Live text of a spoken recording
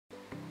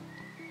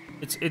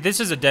This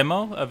is a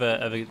demo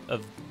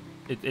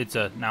it's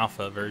an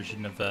alpha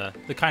version of the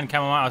kind of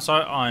Camomille. I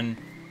saw it on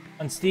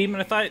Steam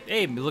and I thought,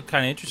 hey, it looked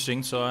kind of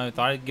interesting, so I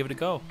thought I'd give it a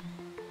go.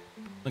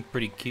 Looked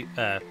pretty cute,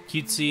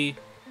 cutesy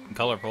and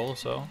colorful.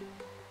 So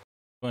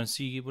I want to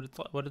see what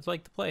it's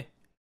like to play.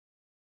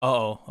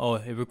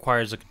 Oh, it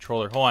requires a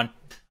controller. Hold on,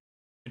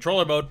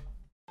 controller mode.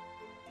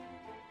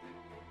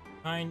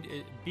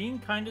 Being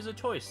kind is a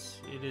choice.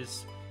 It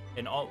is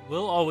and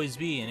will always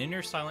be an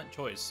inner silent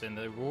choice, and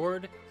the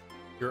reward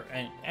your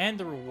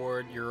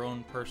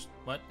own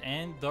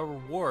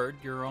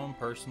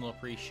personal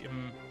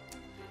appreciation.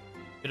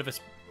 Bit of a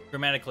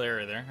grammatical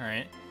error there. All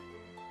right.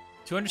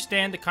 To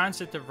understand the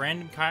concept of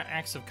random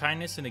acts of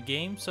kindness in a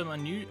game, some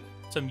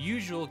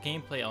usual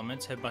gameplay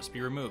elements must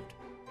be removed.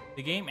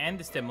 The game and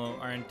this demo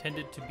are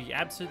intended to be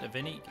absent of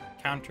any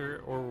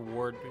counter or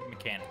reward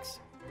mechanics.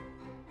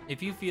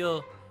 If you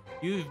feel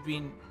you've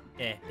been...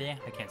 I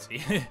can't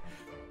see.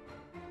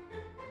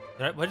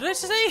 What did I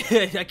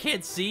say? I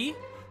can't see?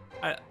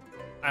 I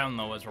don't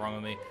know what's wrong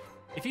with me.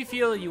 If you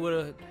feel you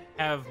would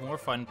have more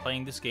fun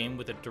playing this game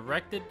with a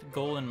directed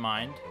goal in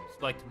mind,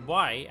 select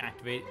Y,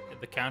 activate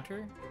the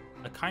counter.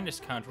 A kindness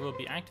counter will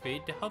be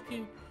activated to help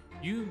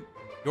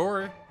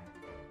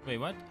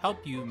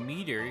help you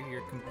meter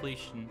your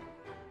completion.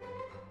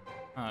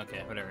 Oh,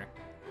 okay, whatever.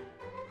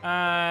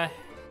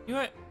 You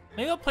know what?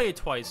 Maybe I'll play it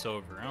twice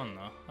over. I don't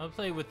know. I'll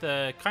play with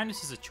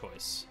kindness is a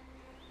choice.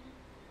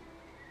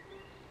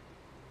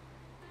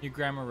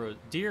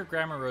 Dear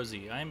Grandma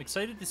Rosie, I am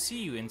excited to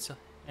see you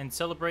and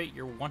celebrate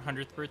your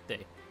 100th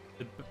birthday.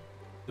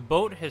 The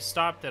boat has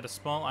stopped at a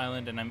small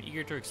island and I'm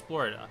eager to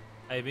explore it.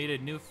 I made a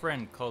new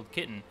friend called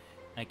Kitten.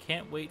 I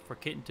can't wait for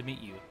Kitten to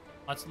meet you.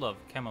 Lots of love,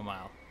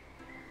 Camomille.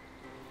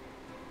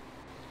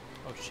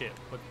 Oh shit,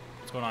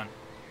 what's going on?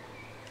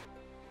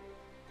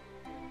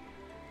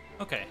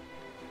 Okay.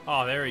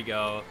 Oh, there we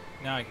go.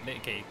 Now,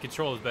 okay,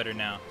 control is better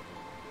now.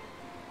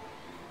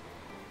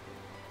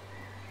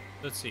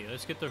 Let's see,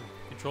 let's get the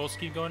control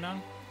scheme going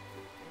on.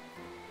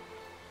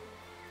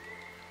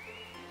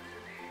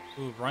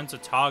 Ooh, runs a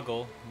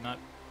toggle. Not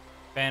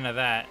a fan of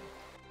that.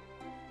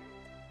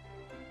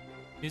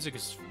 Music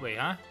is... wait,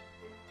 huh?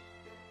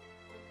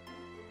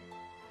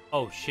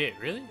 Oh shit,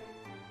 really?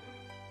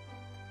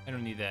 I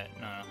don't need that.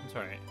 No, it's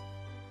alright.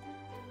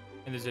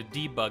 And there's a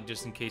debug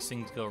just in case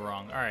things go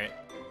wrong. Alright.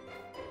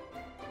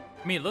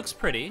 I mean, it looks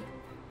pretty.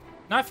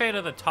 Not a fan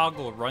of the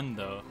toggle run,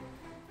 though.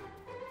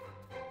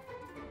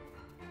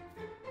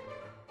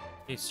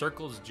 Okay,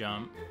 circles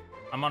jump.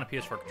 I'm on a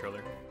PS4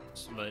 controller.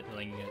 Just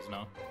letting you guys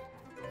know.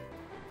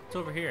 What's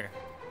over here?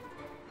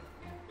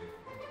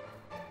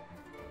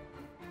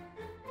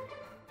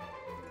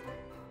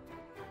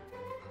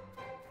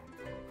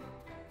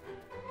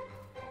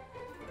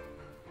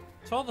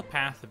 Follow the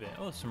path a bit.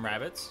 Oh, some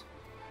rabbits.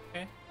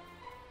 Okay.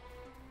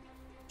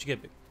 Should get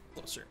a bit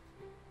closer.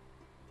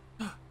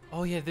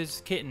 Oh yeah, there's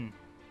a kitten.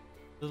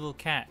 The little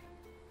cat.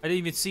 I didn't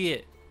even see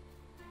it.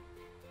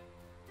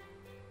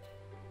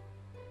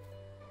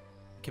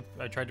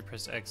 I tried to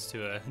press X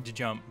to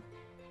jump.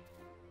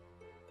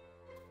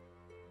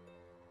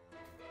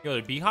 Yo,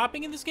 they're bee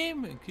hopping in this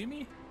game? Excuse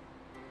me?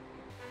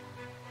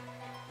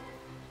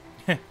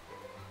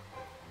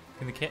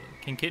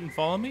 Can kitten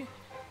follow me?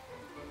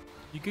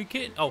 You good,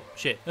 kitten? Oh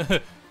shit.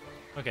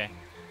 Okay.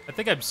 I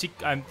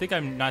think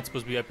I'm not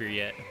supposed to be up here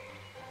yet.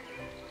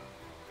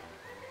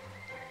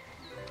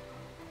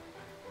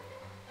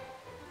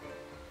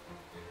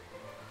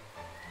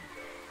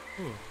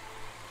 Ooh.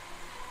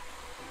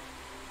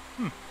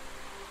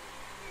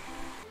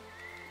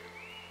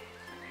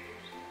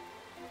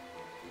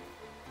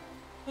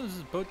 Oh, there's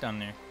a boat down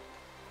there.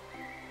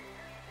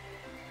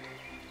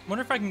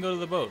 Wonder if I can go to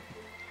the boat.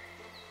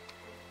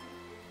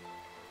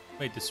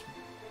 Wait, this...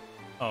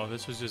 oh,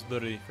 this was just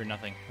literally for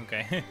nothing.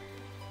 Okay.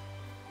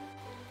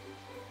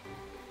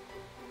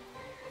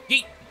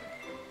 Yeet!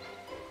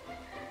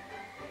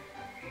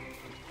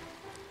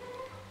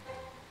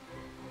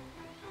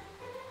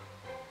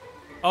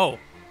 Oh,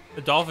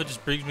 the dolphin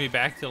just brings me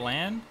back to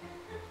land?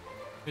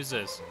 Who's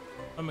this?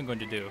 What am I going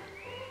to do?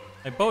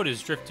 My boat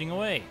is drifting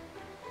away.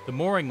 The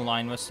mooring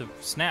line must have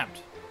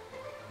snapped.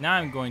 Now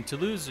I'm going to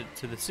lose it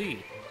to the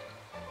sea.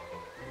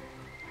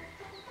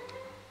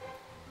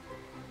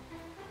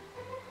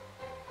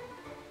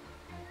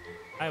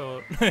 I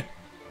won't.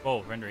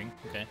 Whoa, rendering.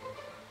 Okay.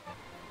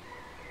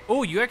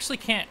 Oh, you actually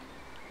can't.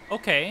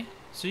 Okay.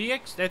 So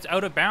that's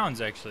out of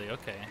bounds, actually.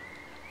 Okay.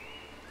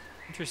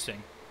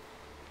 Interesting.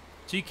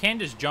 So you can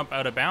just jump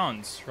out of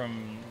bounds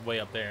from way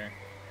up there.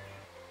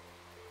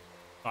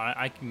 Oh,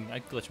 I can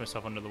glitch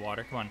myself under the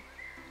water. Come on.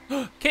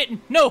 Kitten,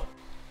 no!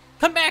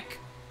 Come back!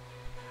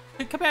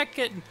 Come back,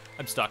 kitten.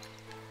 I'm stuck.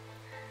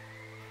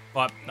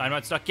 Well, I'm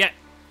not stuck yet.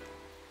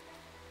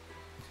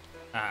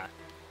 Ah.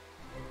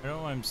 I don't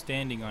know why I'm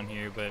standing on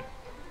here, but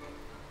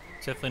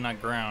it's definitely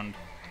not ground.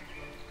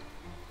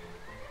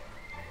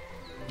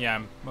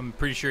 Yeah, I'm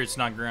pretty sure it's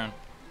not ground.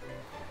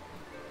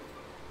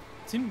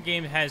 It seems the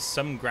game has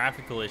some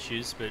graphical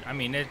issues, but I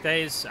mean, it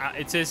says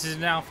it's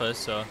an alpha,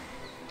 so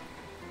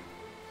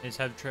I just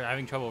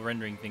having trouble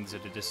rendering things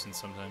at a distance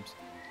sometimes.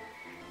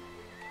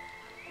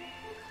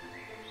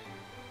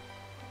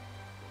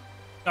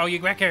 Oh, you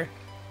get back here!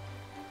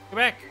 Get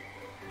back!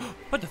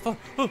 What the fuck?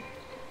 Oh.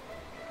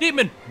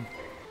 Demon!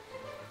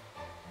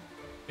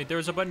 Wait, there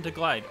was a button to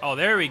glide. Oh,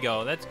 there we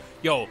go. That's...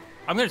 Yo,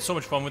 I'm gonna have so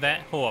much fun with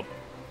that. Hold up.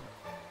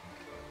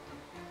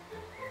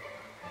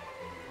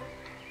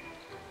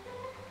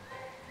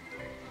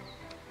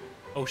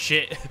 Oh,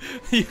 shit.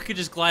 You could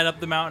just glide up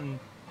the mountain.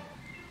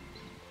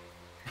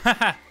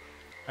 Haha.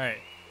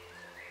 Alright.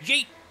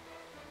 Yeet!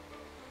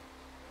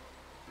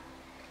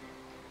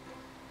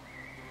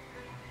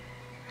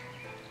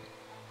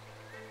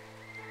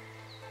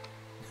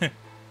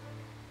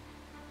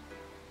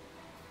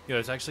 Yo,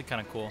 it's actually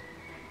kind of cool.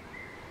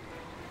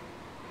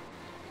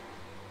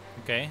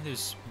 Okay,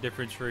 there's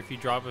difference for if you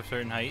drop a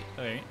certain height.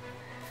 Alright.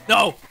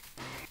 No!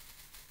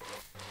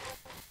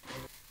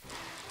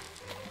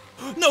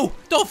 No!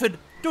 Dolphin!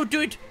 Don't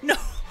do it! No!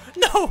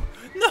 No!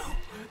 No!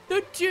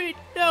 Don't do it!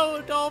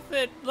 No,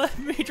 dolphin! Let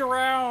me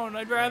drown!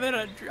 I'd rather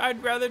not,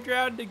 I'd rather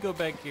drown than go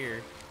back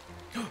here.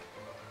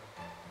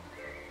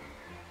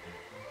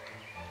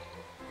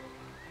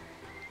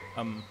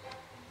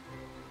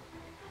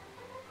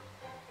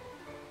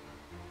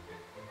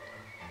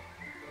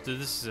 So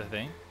this is a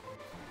thing.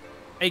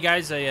 Hey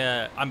guys,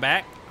 I'm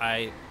back.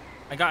 I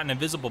got an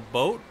invisible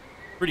boat.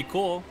 Pretty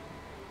cool.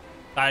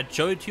 I'd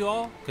show it to you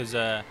all because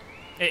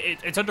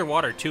it's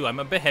underwater too. I'm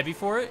a bit heavy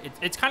for it.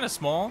 It's kind of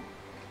small.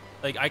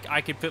 Like I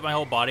could fit my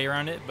whole body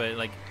around it, but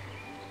like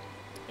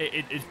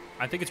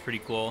I think it's pretty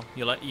cool.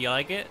 You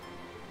like it?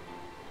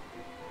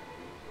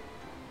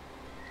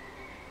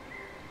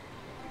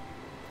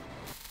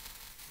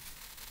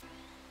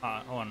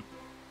 Hold on.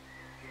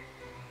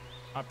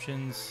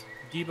 Options.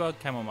 Debug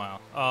Camomille.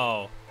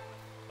 Oh,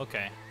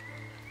 okay.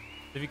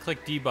 If you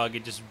click debug,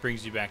 it just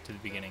brings you back to the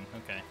beginning.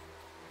 Okay.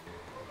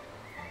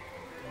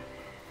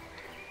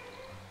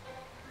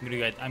 I'm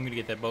gonna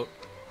get that boat,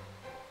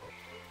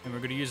 and we're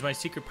gonna use my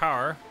secret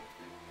power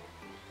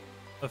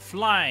of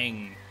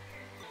flying.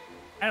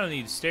 I don't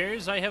need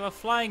stairs. I have a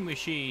flying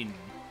machine.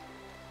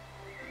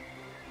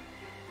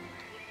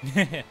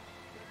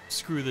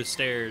 Screw the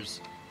stairs.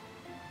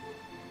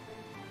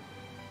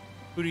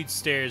 Who needs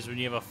stairs when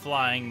you have a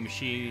flying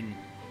machine?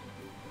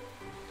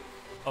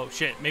 Oh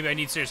shit, maybe I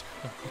need stairs.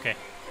 Oh, okay.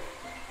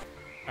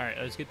 Alright,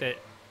 let's get that.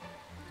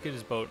 Let's get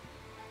his boat.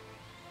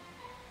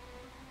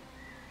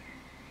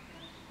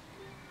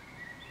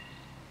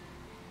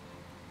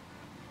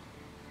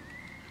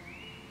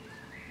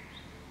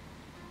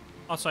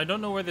 Also, I don't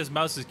know where this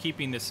mouse is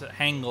keeping this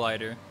hang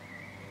glider.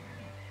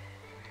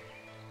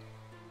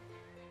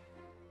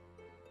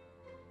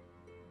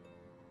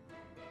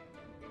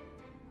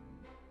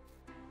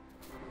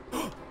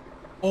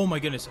 Oh my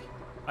goodness.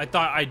 I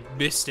thought I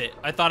missed it.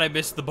 I thought I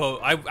missed the boat.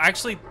 I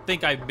actually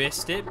think I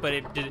missed it, but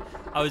it did.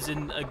 I was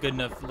in a good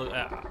enough look.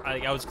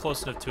 I was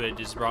close enough to it. It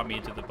just brought me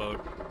into the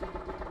boat.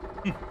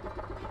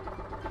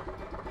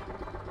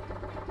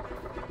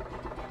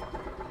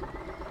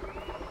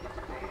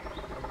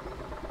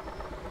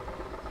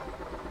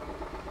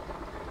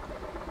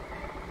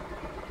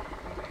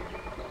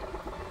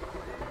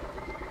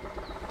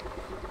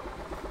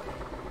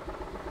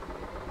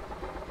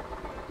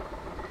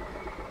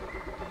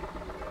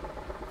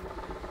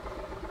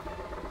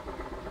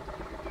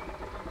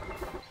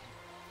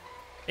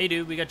 Hey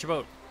dude, we got your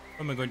boat.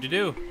 What am I going to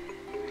do?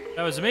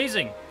 That was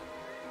amazing.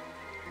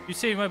 You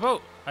saved my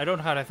boat. I don't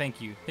know how to thank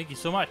you. Thank you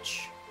so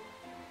much.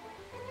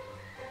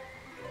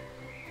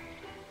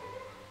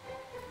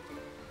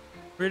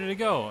 Where did it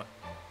go?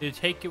 Did I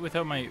take it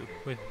without my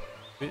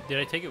did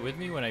I take it with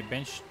me when I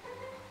benched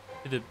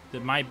to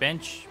my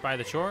bench by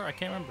the shore? I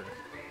can't remember.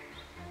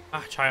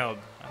 Ah, child.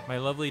 My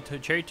lovely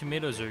cherry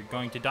tomatoes are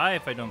going to die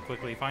if I don't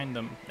quickly find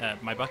them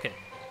my bucket.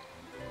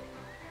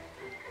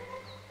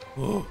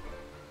 Whoa.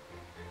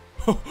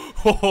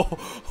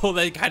 Oh,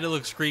 that kind of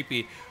looks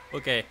creepy.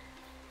 Okay.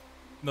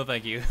 No,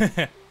 thank you.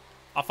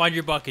 I'll find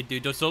your bucket,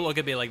 dude. Just don't look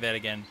at me like that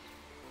again.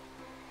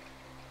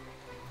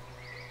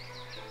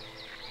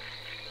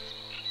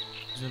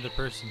 There's another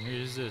person.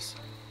 Who's this?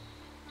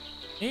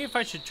 Maybe if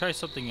I should try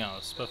something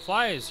else. But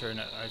flies are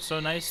so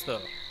nice, though.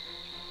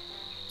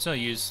 It's no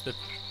use.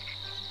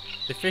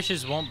 The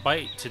fishes won't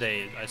bite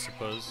today, I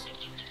suppose.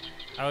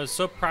 I was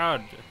so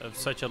proud of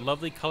such a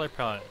lovely color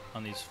palette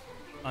on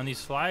these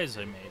flies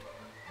I made.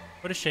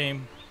 What a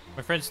shame.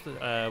 My friends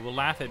will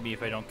laugh at me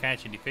if I don't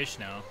catch any fish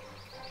now.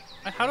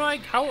 How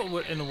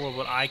in the world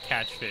would I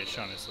catch fish,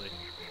 honestly?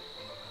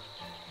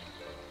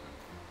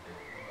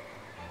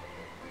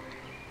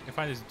 I can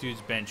find this dude's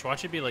bench.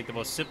 Watch it be like the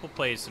most simple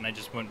place and I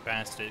just went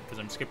past it because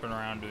I'm skipping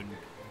around doing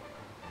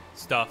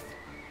stuff.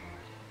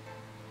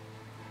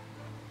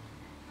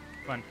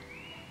 Come on.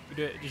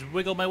 Do it. Just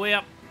wiggle my way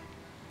up.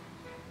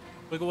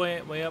 Wiggle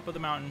way up with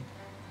the mountain.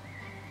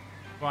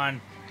 Come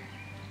on.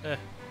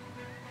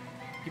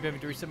 Keep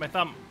having to reset my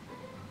thumb.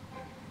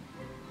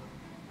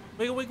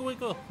 Wiggle, wiggle,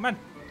 wiggle. Come on.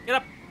 Get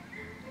up.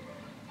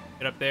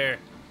 Get up there.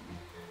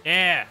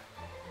 Yeah.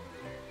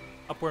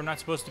 Up where I'm not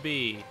supposed to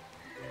be.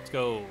 Let's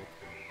go.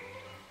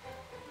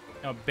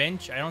 No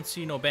bench? I don't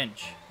see no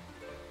bench.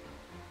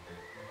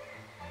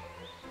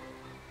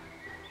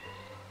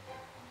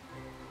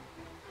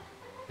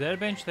 Is that a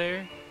bench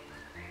there?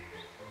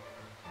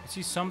 I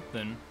see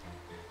something.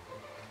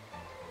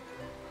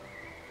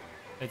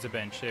 It's a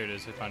bench. There it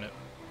is. I found it.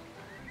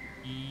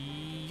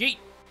 Yeet!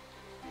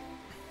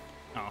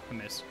 Oh, I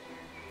missed.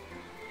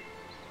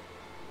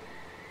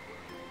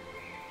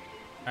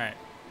 Alright.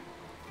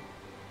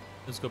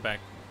 Let's go back.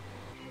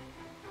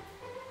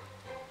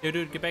 Yo,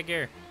 dude, get back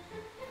here.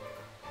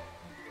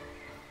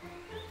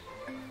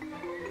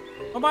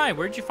 Oh my,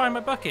 where'd you find my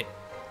bucket?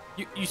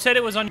 You said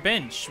it was on your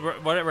bench.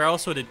 Whatever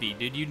else would it be,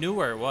 dude? You knew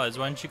where it was.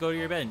 Why don't you go to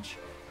your bench?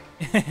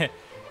 In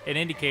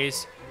any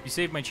case, you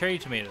saved my cherry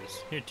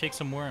tomatoes. Here, take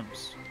some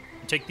worms.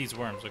 Take these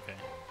worms, okay.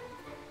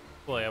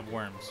 Well, I have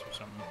worms or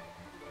something.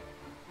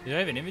 Do I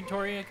have an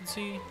inventory I can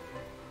see?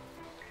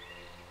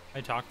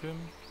 I talk to him?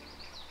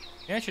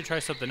 Yeah, I should try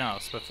something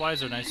else, but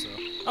flies are nice though.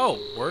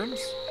 Oh, worms?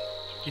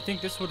 You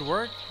think this would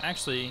work?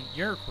 Actually,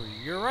 you're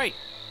right.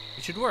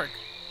 It should work.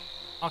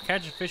 I'll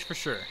catch a fish for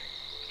sure.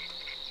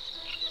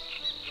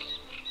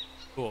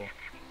 Cool.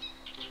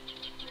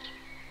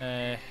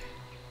 Wait,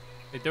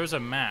 there was a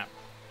map.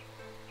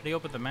 How do you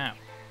open the map?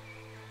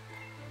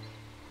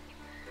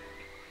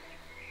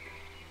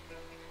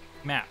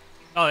 Map.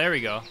 Oh, there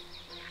we go.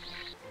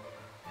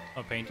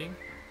 Oh, painting?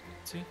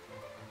 Let's see.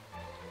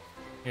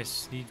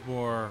 Yes, needs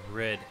more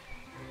red.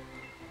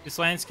 This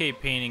landscape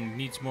painting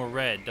needs more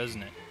red,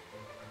 doesn't it?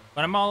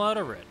 But I'm all out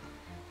of red.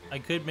 I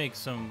could make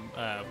some,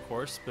 of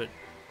course, but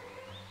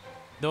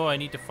though I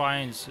need to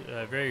find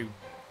a very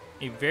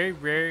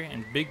rare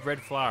and big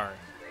red flower.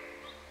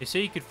 They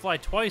say you could fly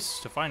twice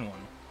to find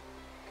one.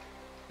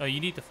 Oh, you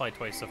need to fly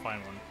twice to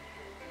find one.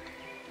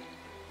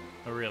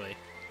 Oh, really?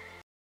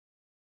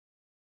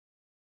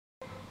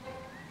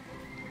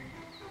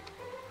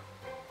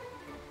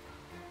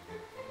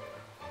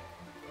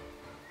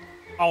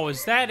 Oh,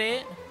 is that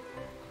it?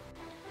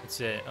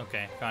 That's it.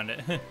 Okay, found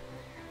it.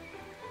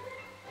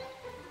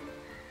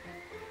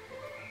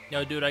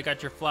 Yo, dude, I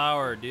got your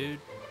flower, dude.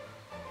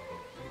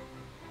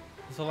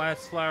 It's the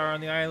last flower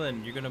on the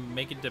island. You're gonna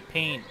make it to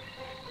paint.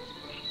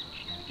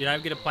 You're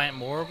not gonna plant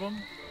more of them?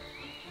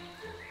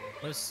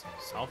 What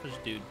a selfish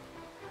dude.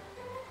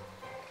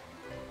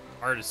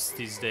 Artists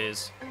these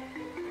days.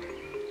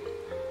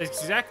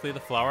 It's exactly the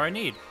flower I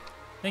need.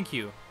 Thank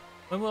you.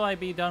 When will I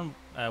be done?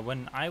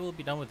 When I will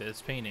be done with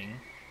this painting.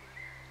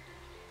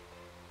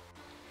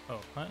 Oh,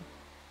 what?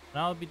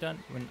 When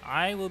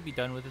I will be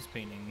done with this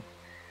painting.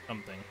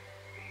 Something.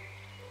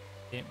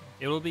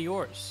 It will be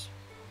yours.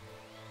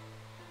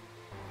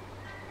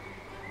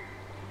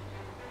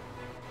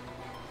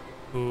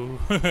 Ooh.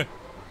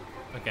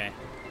 Okay.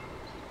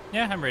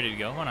 Yeah, I'm ready to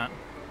go. Why not?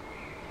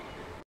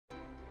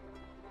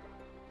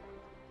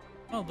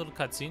 Oh, a little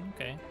cutscene.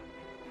 Okay.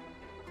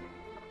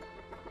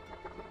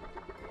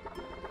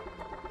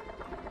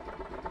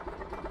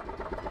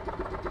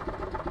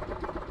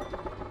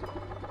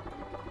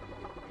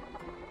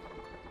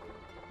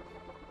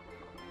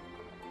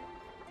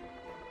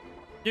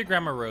 Dear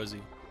Grandma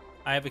Rosie,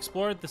 I have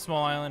explored the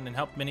small island and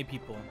helped many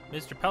people.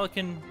 Mr.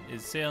 Pelican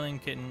is sailing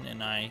Kitten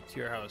and I to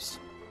your house.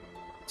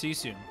 See you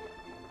soon.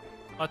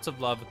 Lots of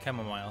love,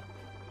 Camomille.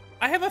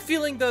 I have a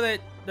feeling though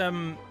that I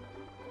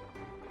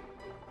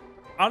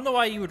don't know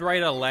why you would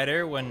write a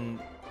letter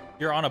when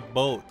you're on a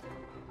boat.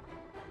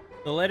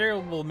 The letter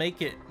will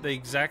make it the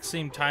exact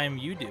same time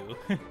you do.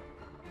 I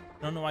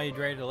don't know why you'd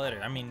write a letter.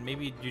 I mean,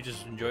 maybe you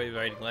just enjoy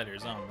writing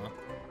letters. I don't know.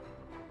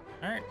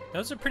 Alright, that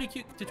was a pretty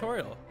cute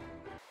tutorial.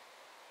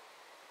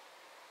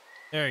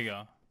 There you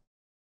go.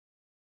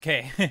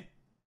 Okay.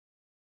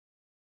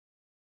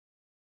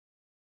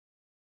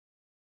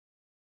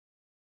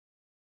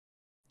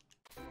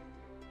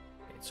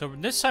 So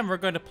this time we're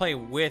going to play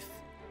with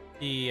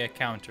the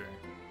counter.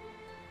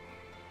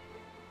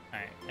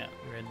 Alright, yeah,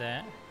 read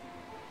that.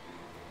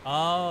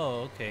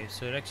 Oh, okay,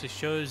 so it actually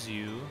shows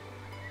you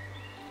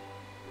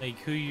like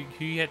who you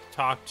had to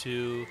talk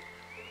to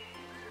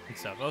and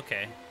stuff.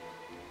 Okay.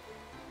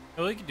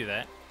 Oh, we can do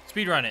that.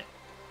 Speedrun it.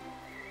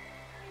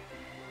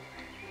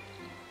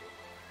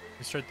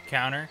 Let's start the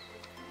counter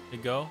to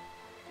go.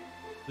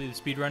 Leave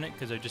the speedrun it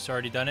because I've just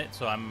already done it,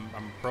 so I'm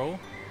a pro.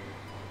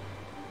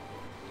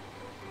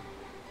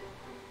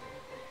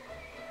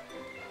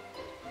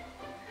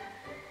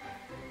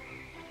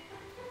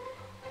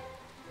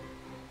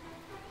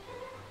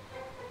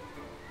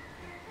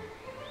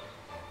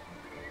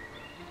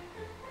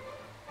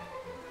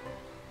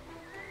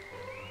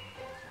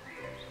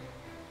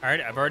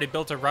 Alright, I've already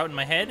built a route in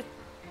my head.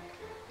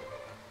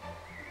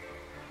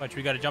 But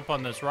we gotta jump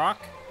on this rock.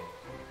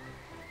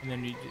 And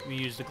then we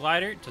use the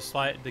glider to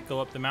slide to go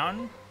up the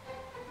mountain.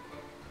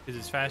 Because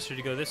it's faster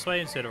to go this way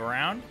instead of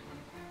around.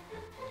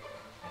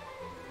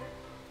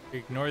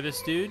 Ignore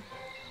this dude.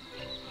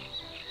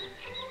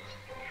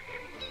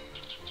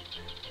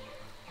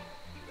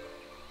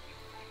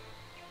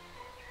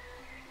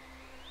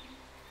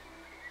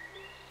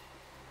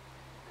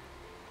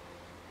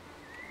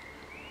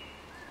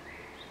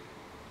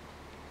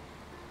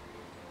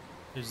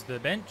 There's the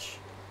bench.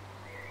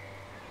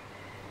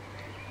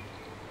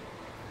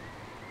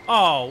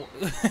 Oh,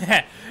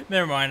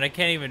 never mind. I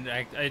can't even.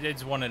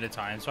 It's one at a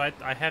time, so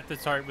I have to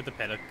start with the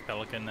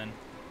pelican then.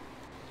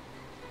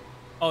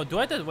 Oh, do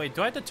I have to wait?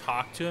 Do I have to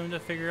talk to him to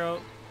figure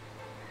out?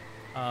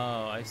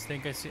 Oh, I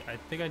think I see. I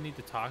think I need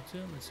to talk to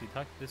him. Let's see.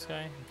 Talk to this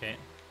guy. Okay.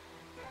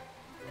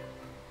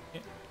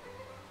 Okay.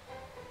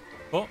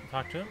 Oh,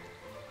 talk to him.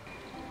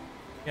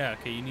 Yeah.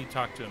 Okay. You need to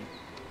talk to him.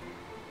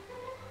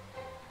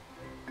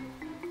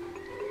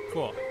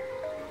 Cool.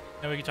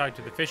 Now we can talk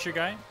to the fisher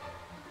guy.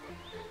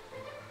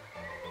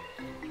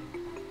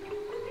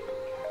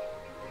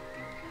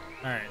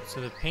 Alright, so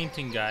the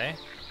painting guy.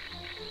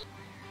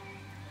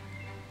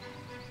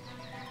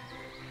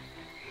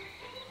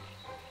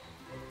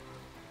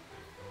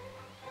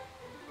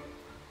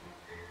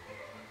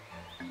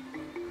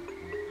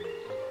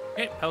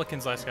 Okay,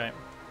 Pelican's last guy.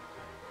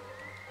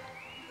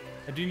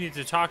 I do need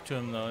to talk to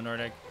him though in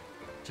order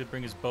to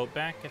bring his boat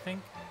back, I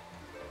think.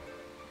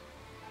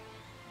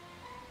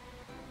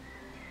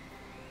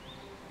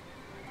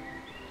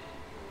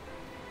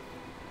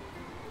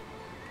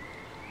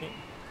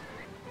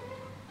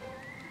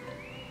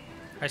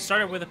 I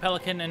started with a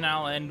pelican and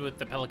I'll end with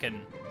the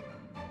pelican.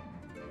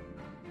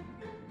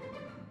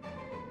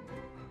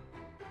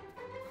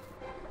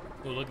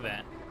 Oh, look at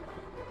that.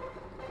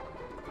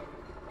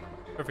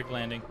 Perfect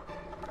landing.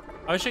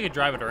 I wish I could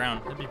drive it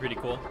around. That'd be pretty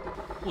cool.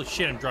 Holy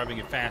shit, I'm driving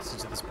it fast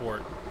into this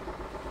port.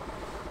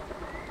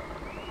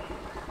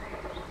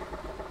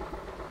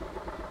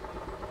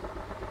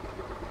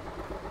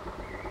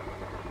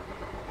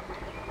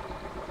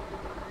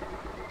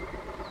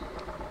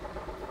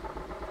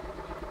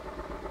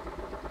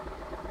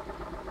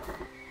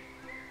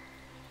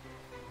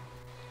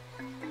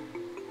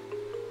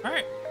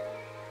 Alright.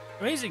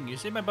 Amazing, you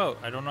saved my boat.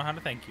 I don't know how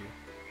to thank you.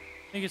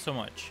 Thank you so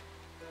much.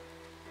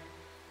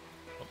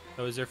 Oh,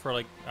 I was there for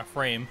like a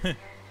frame.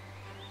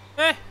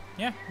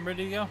 Yeah, I'm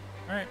ready to go.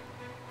 Alright.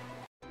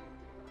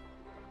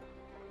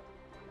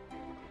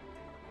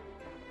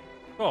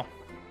 Cool.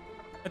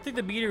 I think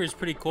the meter is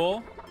pretty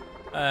cool.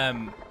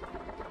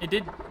 It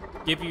did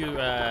give you,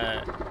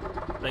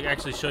 like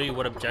actually show you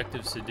what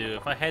objectives to do.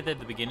 If I had that at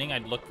the beginning,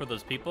 I'd look for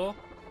those people.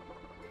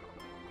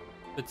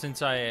 But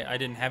since I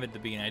didn't have it at the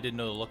beginning, I didn't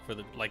know to look for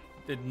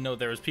didn't know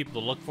there was people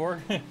to look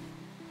for.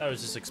 I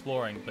was just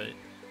exploring, but...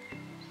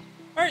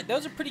 Alright, that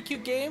was a pretty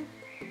cute game.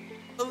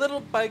 A little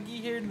buggy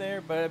here and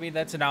there, but I mean,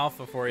 that's an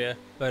alpha for you.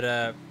 But,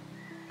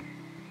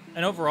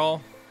 and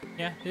overall,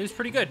 yeah, it was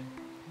pretty good.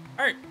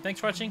 Alright, thanks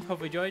for watching. Hope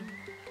you enjoyed.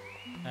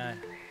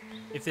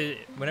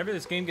 Whenever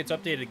this game gets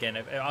updated again,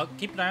 I'll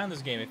keep an eye on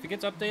this game. If it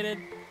gets updated,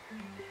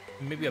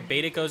 maybe a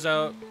beta goes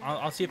out,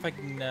 I'll see if I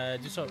can I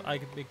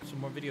can make some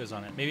more videos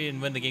on it. Maybe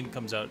when the game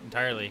comes out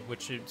entirely,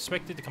 which is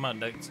expected to come out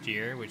next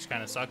year, which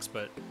kind of sucks,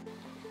 but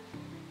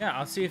yeah,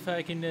 I'll see if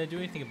I can do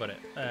anything about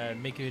it.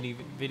 Make any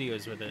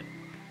videos with it,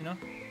 you know?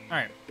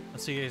 Alright, I'll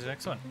see you guys in the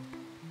next one.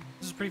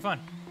 This is pretty fun.